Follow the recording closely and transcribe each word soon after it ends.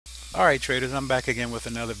Alright traders, I'm back again with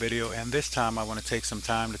another video, and this time I want to take some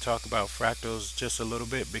time to talk about fractals just a little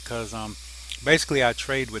bit because basically I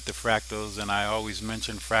trade with the fractals and I always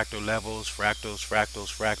mention fractal levels,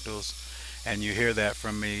 fractals, and you hear that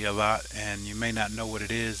from me a lot and you may not know what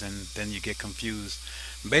it is and then you get confused.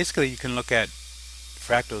 Basically you can look at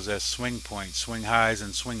fractals as swing points, swing highs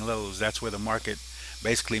and swing lows. That's where the market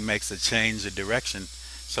basically makes a change of direction.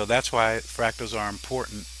 So that's why fractals are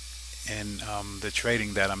important in the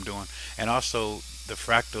trading that I'm doing. And also the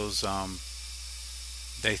fractals,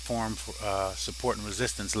 they form support and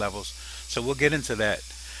resistance levels. So we'll get into that.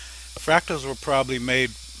 Fractals were probably made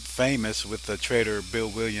famous with the trader Bill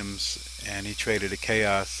Williams, and he traded a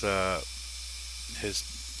chaos.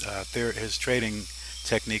 His trading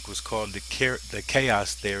technique was called the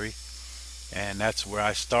chaos theory, and that's where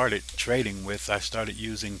I started trading with. I started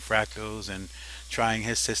using fractals and trying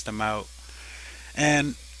his system out,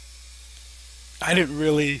 and I didn't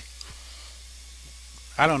really,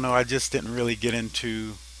 I don't know, I just didn't really get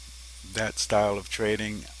into that style of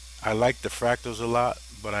trading. I liked the fractals a lot,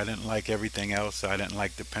 but I didn't like everything else. I didn't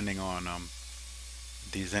like depending on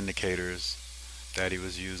these indicators that he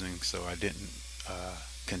was using, so I didn't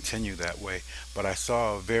continue that way. But I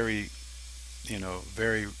saw a very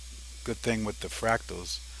good thing with the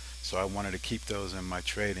fractals, so I wanted to keep those in my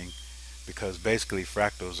trading because basically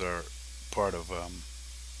fractals are part of,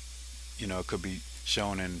 it could be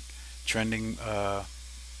shown in trending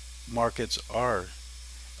markets or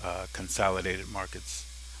consolidated markets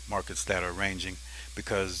that are ranging,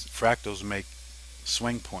 because fractals make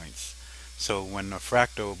swing points. So when a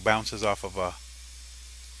fractal bounces off of a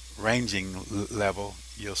ranging level,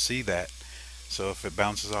 you'll see that. So if it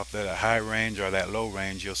bounces off that high range or that low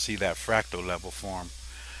range, you'll see that fractal level form.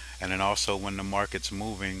 And then also when the market's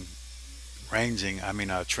moving,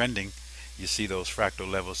 trending, you see those fractal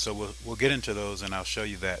levels. So we'll get into those and I'll show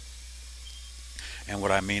you that and what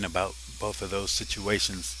I mean about both of those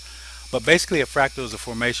situations. But basically a fractal is a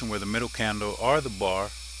formation where the middle candle or the bar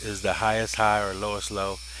is the highest high or lowest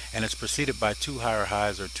low, and it's preceded by two higher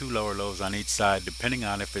highs or two lower lows on each side, depending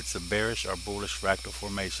on if it's a bearish or bullish fractal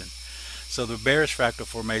formation. So the bearish fractal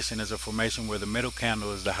formation is a formation where the middle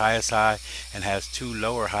candle is the highest high and has two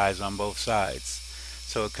lower highs on both sides.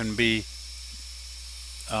 So it can be,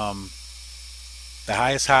 the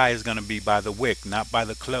highest high is going to be by the wick, not by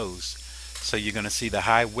the close. So you're going to see the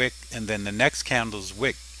high wick, and then the next candle's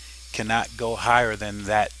wick cannot go higher than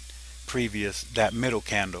that middle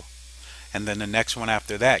candle, and then the next one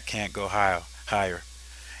after that can't go higher,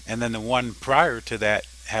 and then the one prior to that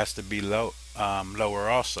has to be lower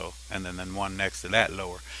also, and then the one next to that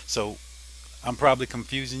lower. So I'm probably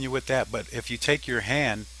confusing you with that, but if you take your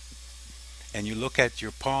hand and you look at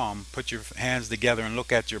your palm, put your hands together and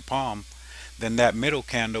look at your palm, then that middle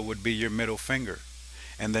candle would be your middle finger,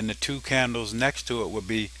 and then the two candles next to it would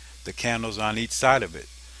be the candles on each side of it.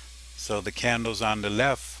 So the candles on the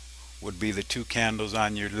left would be the two candles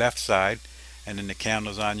on your left side, and then the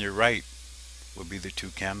candles on your right would be the two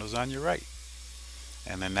candles on your right.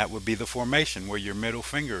 And then that would be the formation where your middle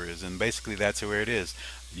finger is, and basically that's where it is.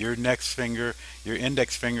 Your next finger, your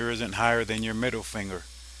index finger isn't higher than your middle finger,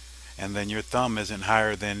 and then your thumb isn't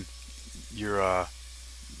higher than your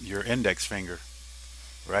index finger,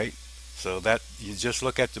 right? So that you just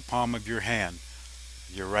look at the palm of your hand,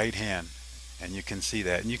 your right hand, and you can see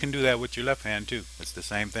that. And you can do that with your left hand too. It's the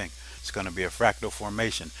same thing. It's going to be a fractal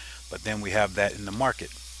formation, but then we have that in the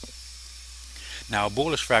market. Now a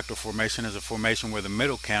bullish fractal formation is a formation where the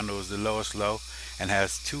middle candle is the lowest low and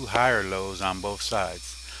has two higher lows on both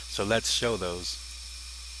sides. So let's show those.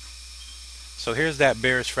 So here's that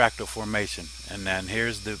bearish fractal formation, and then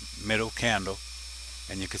here's the middle candle,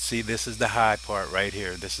 and you can see this is the high part right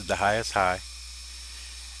here. This is the highest high,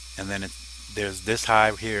 and then there's this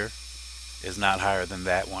high here is not higher than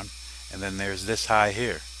that one, and then there's this high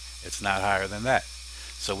here, it's not higher than that.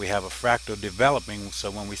 So we have a fractal developing.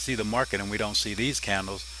 So when we see the market and we don't see these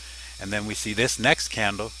candles, and then we see this next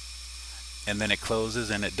candle, and then it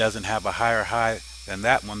closes and it doesn't have a higher high than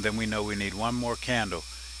that one, then we know we need one more candle,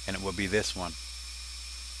 and it will be this one.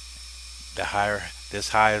 This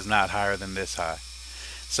high is not higher than this high.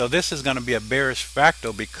 So this is going to be a bearish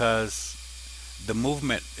fractal because the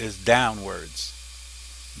movement is downwards.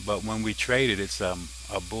 But when we trade it, it's a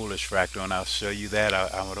bullish fractal, and I'll show you that.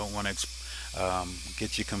 I don't want to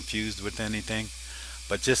get you confused with anything,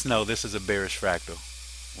 but just know this is a bearish fractal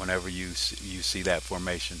whenever you see that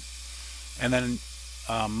formation. And then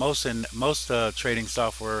most trading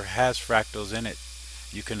software has fractals in it.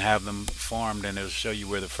 You can have them formed, and it'll show you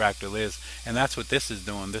where the fractal is, and that's what this is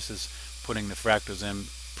doing. This is putting the fractals in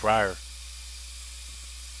prior.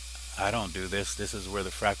 I don't do this. This is where the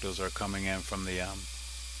fractals are coming in from the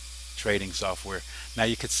trading software. Now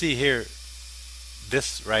you can see here,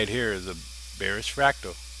 this right here is a bearish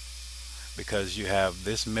fractal, because you have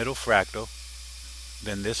this middle fractal,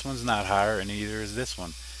 then this one's not higher and neither is this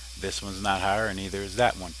one. This one's not higher and neither is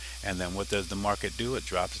that one. And then what does the market do? It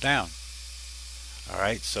drops down.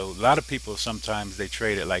 Alright, so a lot of people sometimes they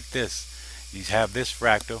trade it like this. You have this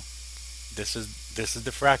fractal, this is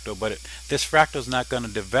the fractal, but this fractal is not going to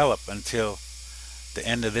develop until the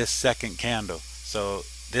end of this second candle. So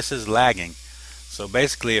this is lagging. So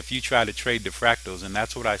basically, if you try to trade the fractals, and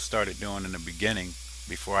that's what I started doing in the beginning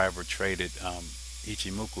before I ever traded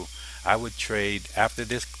Ichimoku, I would trade after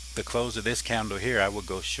the close of this candle here. I would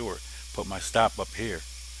go short, put my stop up here,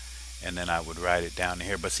 and then I would ride it down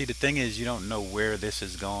here. But see, the thing is, you don't know where this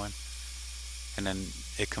is going, and then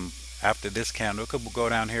after this candle, it could go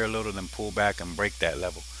down here a little, then pull back and break that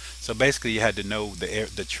level. So basically, you had to know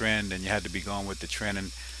the trend, and you had to be going with the trend,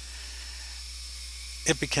 and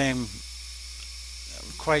it became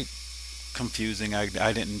quite confusing.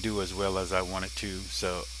 I didn't do as well as I wanted to,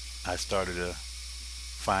 so I started to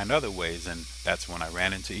find other ways, and that's when I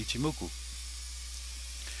ran into Ichimoku.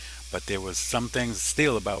 But there was some things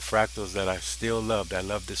still about fractals that I still loved. I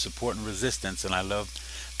loved the support and resistance, and I loved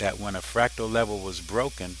that when a fractal level was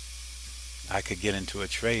broken, I could get into a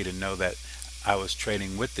trade and know that I was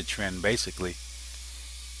trading with the trend basically.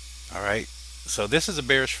 Alright, so this is a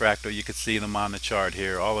bearish fractal. You could see them on the chart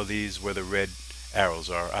here. All of these where the red arrows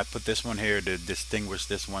are. I put this one here to distinguish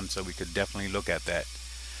this one so we could definitely look at that.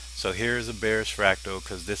 So here is a bearish fractal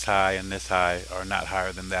because this high and this high are not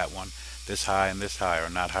higher than that one. This high and this high are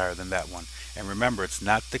not higher than that one. And remember, it's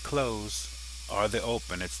not the close or the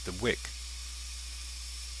open, it's the wick.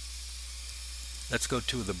 Let's go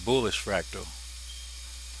to the bullish fractal.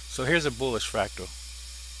 So here's a bullish fractal.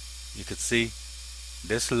 You could see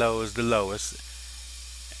this low is the lowest,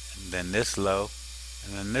 and then this low,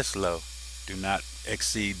 and then this low. Do not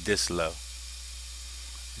exceed this low.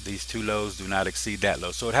 These two lows do not exceed that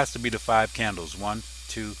low. So it has to be the 5 candles. 1,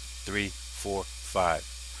 2, 3, 4,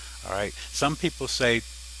 5. Alright. Some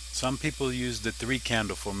people use the 3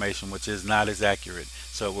 candle formation, which is not as accurate.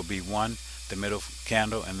 So it will be 1, the middle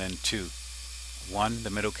candle, and then 2. 1, the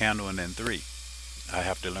middle candle, and then 3. I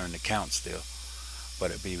have to learn to count still. But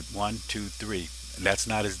it'd be 1, 2, 3. That's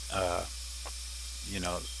not as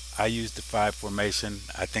I use the 5 formation.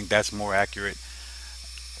 I think that's more accurate.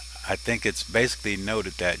 I think it's basically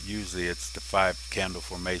noted that usually it's the 5 candle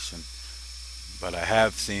formation, but I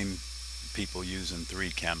have seen people using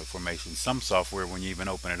 3 candle formation. Some software, when you even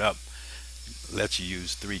open it up, lets you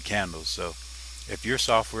use 3 candles. So if your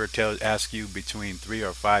software asks you between 3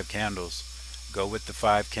 or 5 candles, go with the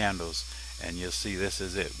 5 candles, and you'll see this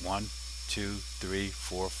is it. 1, 2, 3,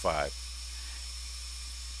 4, 5.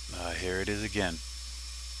 Here it is again.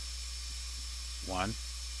 1,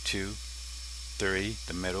 2, 3,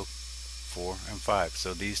 the middle, 4, and 5.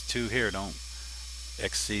 So these two here don't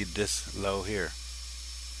exceed this low here.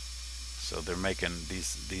 So they're making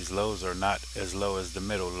these lows are not as low as the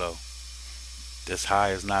middle low. This high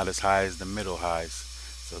is not as high as the middle highs.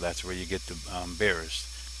 So that's where you get the bearish.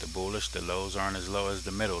 The bullish, the lows aren't as low as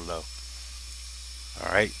the middle low.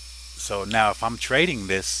 Alright, so now if I'm trading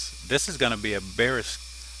this is going to be a bullish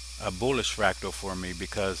fractal for me,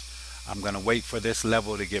 because I'm going to wait for this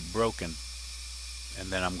level to get broken, and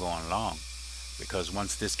then I'm going long. Because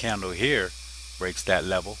once this candle here breaks that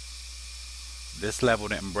level, this level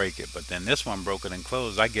didn't break it, but then this one broke it and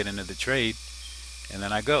closed, I get into the trade, and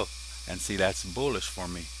then I go. And see, that's bullish for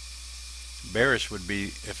me. Bearish would be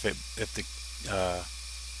if the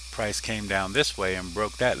price came down this way and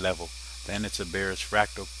broke that level, then it's a bearish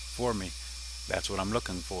fractal for me. That's what I'm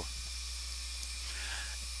looking for.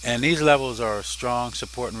 And these levels are strong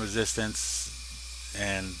support and resistance,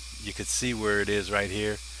 and you could see where it is right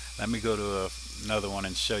here. Let me go to another one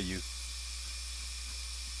and show you.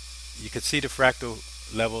 You could see the fractal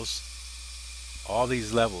levels. All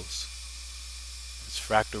these levels, it's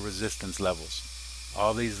fractal resistance levels.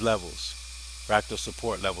 All these levels, fractal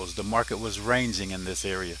support levels. The market was ranging in this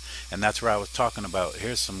area, and that's where I was talking about.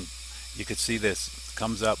 Here's some, you could see this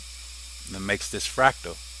comes up and then makes this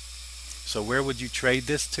fractal. So where would you trade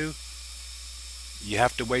this to? You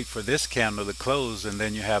have to wait for this candle to close, and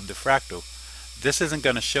then you have the fractal. This isn't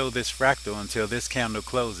going to show this fractal until this candle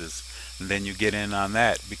closes, and then you get in on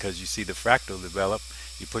that because you see the fractal develop.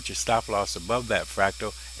 You put your stop loss above that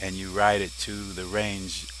fractal, and you ride it to the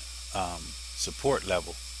range support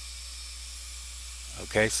level.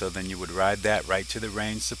 Okay, so then you would ride that right to the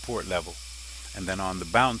range support level, and then on the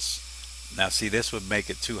bounce, now see, this would make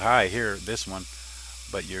it too high here, this one,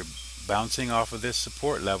 but you're bouncing off of this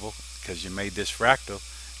support level, because you made this fractal,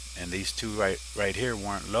 and these two right here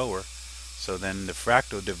weren't lower. So then the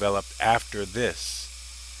fractal developed after this.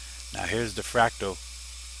 Now here's the fractal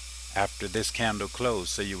after this candle closed.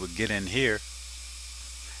 So you would get in here.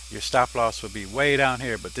 Your stop loss would be way down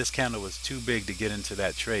here, but this candle was too big to get into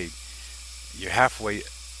that trade. You're halfway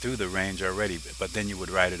through the range already, but then you would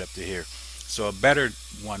ride it up to here. So a better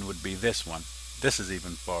one would be this one. This is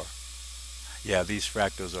even far. Yeah, these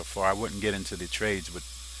fractals are far. I wouldn't get into the trades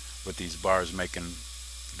with these bars making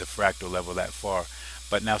the fractal level that far.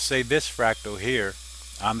 But now say this fractal here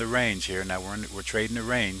on the range here. Now we're trading the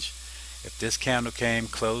range. If this candle came,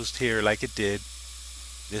 closed here like it did,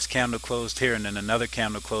 this candle closed here, and then another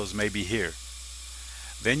candle closed maybe here,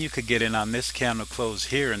 then you could get in on this candle close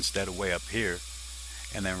here instead of way up here,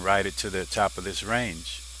 and then ride it to the top of this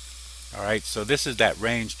range. Alright, so this is that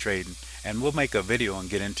range trading, and we'll make a video and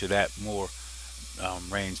get into that more,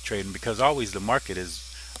 range trading, because always the market is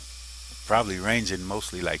probably ranging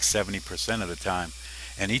mostly like 70% of the time,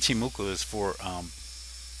 and Ichimoku is for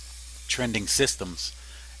trending systems,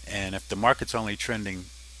 and if the market's only trending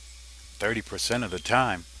 30% of the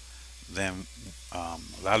time, then a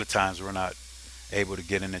lot of times we're not able to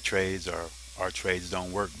get into trades, or our trades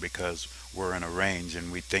don't work because we're in a range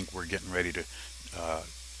and we think we're getting ready to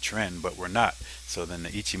trend, but we're not. So then the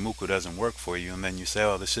Ichimoku doesn't work for you, and then you say,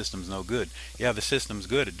 oh, the system's no good. Yeah, the system's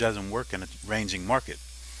good. It doesn't work in a ranging market.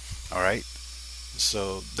 All right,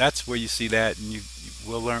 so that's where you see that, and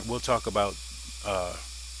we'll talk about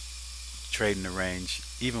trading the range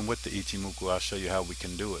even with the Ichimoku. I'll show you how we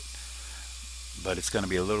can do it, but it's going to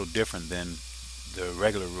be a little different than the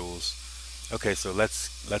regular rules. Okay, so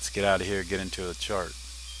let's get out of here, get into a chart.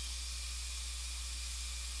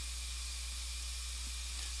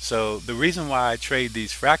 So the reason why I trade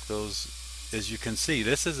these fractals is, you can see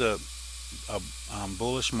this is a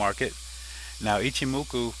bullish market. Now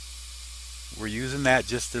Ichimoku, we're using that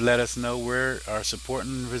just to let us know where our support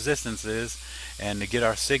and resistance is, and to get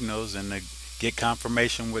our signals, and to get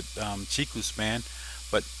confirmation with Chiku span.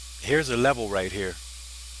 But here's a level right here,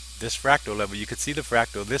 this fractal level. You can see the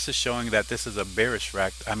fractal. This is showing that this is a bearish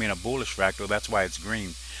fractal, I mean a bullish fractal. That's why it's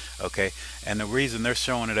green. Okay, and the reason they're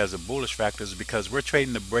showing it as a bullish fractal is because we're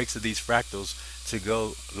trading the breaks of these fractals to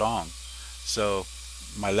go long. So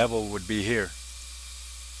my level would be here.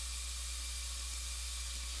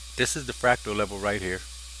 This is the fractal level right here.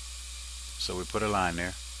 So we put a line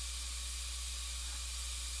there.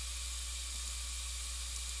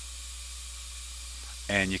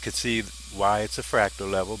 And you can see why it's a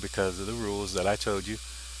fractal level, because of the rules that I told you.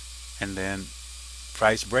 And then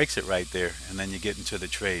price breaks it right there, and then you get into the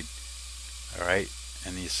trade. Alright,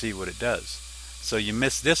 and you see what it does. So you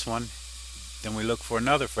miss this one, then we look for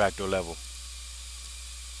another fractal level.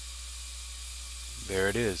 There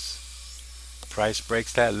it is. Price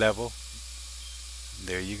breaks that level.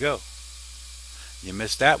 There you go. You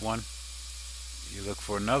miss that one, you look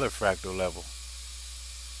for another fractal level.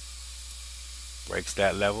 Breaks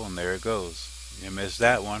that level, and there it goes. You miss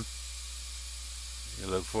that one, you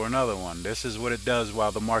look for another one. This is what it does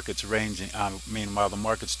while the market's ranging. While the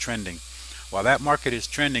market's trending. While that market is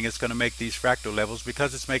trending, it's going to make these fractal levels,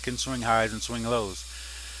 because it's making swing highs and swing lows.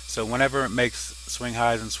 So whenever it makes swing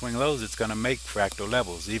highs and swing lows, it's going to make fractal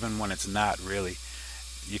levels, even when it's not really.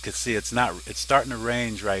 You can see it's starting to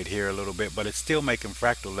range right here a little bit, but it's still making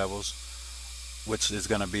fractal levels, which is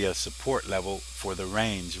going to be a support level for the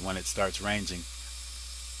range when it starts ranging.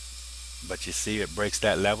 But you see it breaks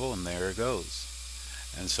that level, and there it goes.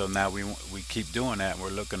 And so now we keep doing that, and we're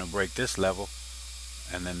looking to break this level,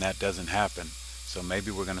 and then that doesn't happen. So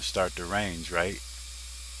maybe we're going to start the range, right?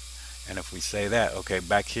 And if we say that, okay,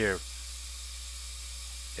 back here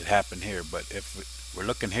it happened here, but if we're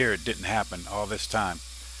looking here, it didn't happen all this time.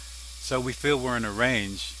 So we feel we're in a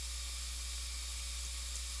range,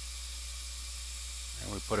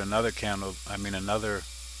 and we put another candle, another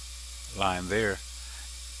line there,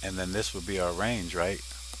 and then this would be our range, right?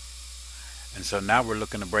 And so now we're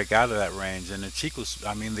looking to break out of that range, and the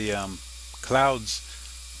the clouds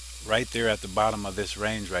right there at the bottom of this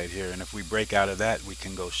range right here, and if we break out of that, we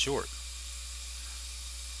can go short.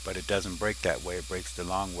 But it doesn't break that way, it breaks the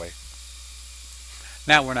long way.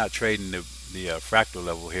 Now we're not trading the fractal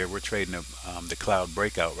level here, we're trading the cloud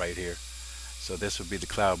breakout right here. So this would be the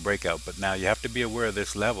cloud breakout, but now you have to be aware of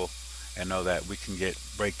this level and know that we can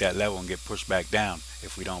break that level and get pushed back down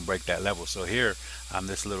if we don't break that level. So here on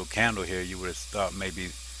this little candle here, you would have thought maybe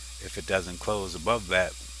if it doesn't close above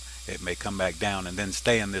that, it may come back down and then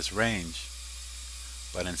stay in this range,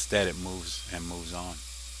 but instead it moves and moves on,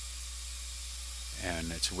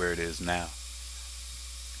 and it's where it is now.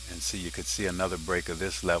 And see, you could see another break of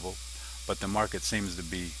this level, but the market seems to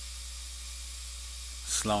be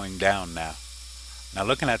slowing down now. Now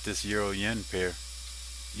looking at this euro yen pair,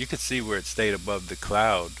 you could see where it stayed above the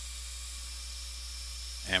cloud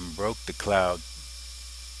and broke the cloud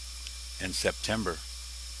in September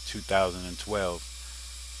 2012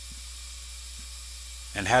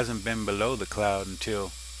 and hasn't been below the cloud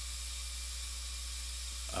until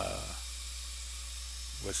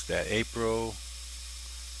what's that, April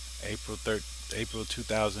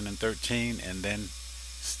 2013, and then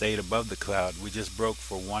stayed above the cloud. We just broke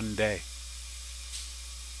for one day,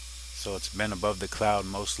 so it's been above the cloud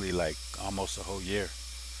mostly like almost a whole year.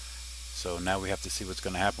 So now we have to see what's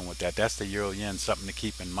going to happen with that. That's the euro yen, something to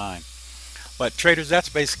keep in mind. But traders, that's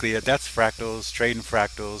basically it. That's fractals, trading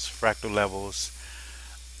fractals, fractal levels.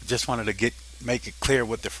 Just wanted to make it clear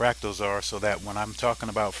what the fractals are, so that when I'm talking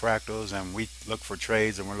about fractals and we look for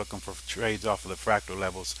trades and we're looking for trades off of the fractal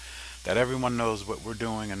levels, that everyone knows what we're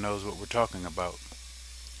doing and knows what we're talking about.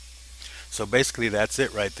 So basically that's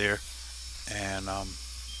it right there. And I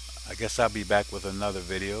guess I'll be back with another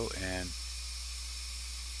video, and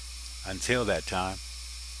until that time,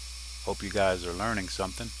 hope you guys are learning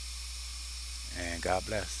something, and God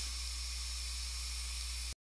bless.